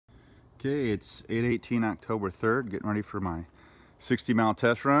Okay, it's 8/18, October 3rd, getting ready for my 60-mile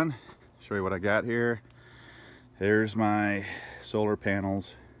test run. Show you what I got here. There's my solar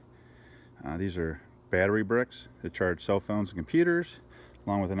panels. These are battery bricks that charge cell phones and computers,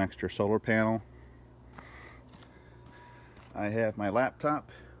 along with an extra solar panel. I have my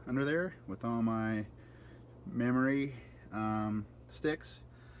laptop under there with all my memory sticks,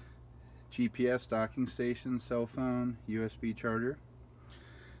 GPS docking station, cell phone, USB charger.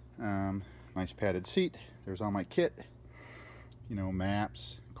 Nice padded seat. There's all my kit, you know,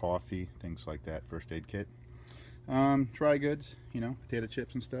 maps, coffee, things like that, first aid kit. Dry goods, you know, potato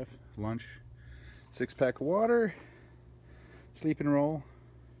chips and stuff, lunch, 6-pack of water, sleeping roll,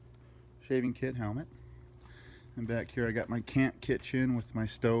 shaving kit, helmet. And back here I got my camp kitchen with my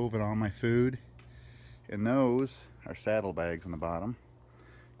stove and all my food. And those are saddlebags on the bottom.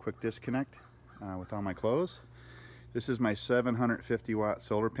 Quick disconnect with all my clothes. This is my 750-watt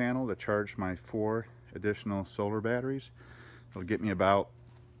solar panel to charge my 4 additional solar batteries. It'll get me about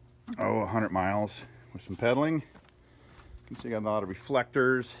 100 miles with some pedaling. You can see I got a lot of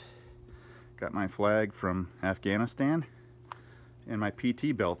reflectors. Got my flag from Afghanistan and my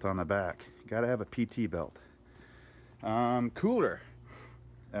PT belt on the back. Gotta have a PT belt. Cooler,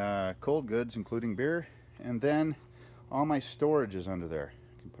 cold goods including beer, and then all my storage is under there.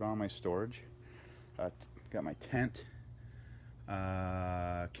 You can put all my storage. Got my tent,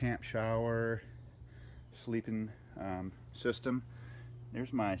 camp shower, sleeping system.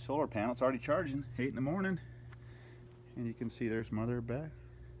 There's my solar panel. It's already charging, 8 in the morning. And you can see there's my other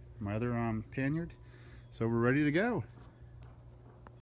panniard. So we're ready to go.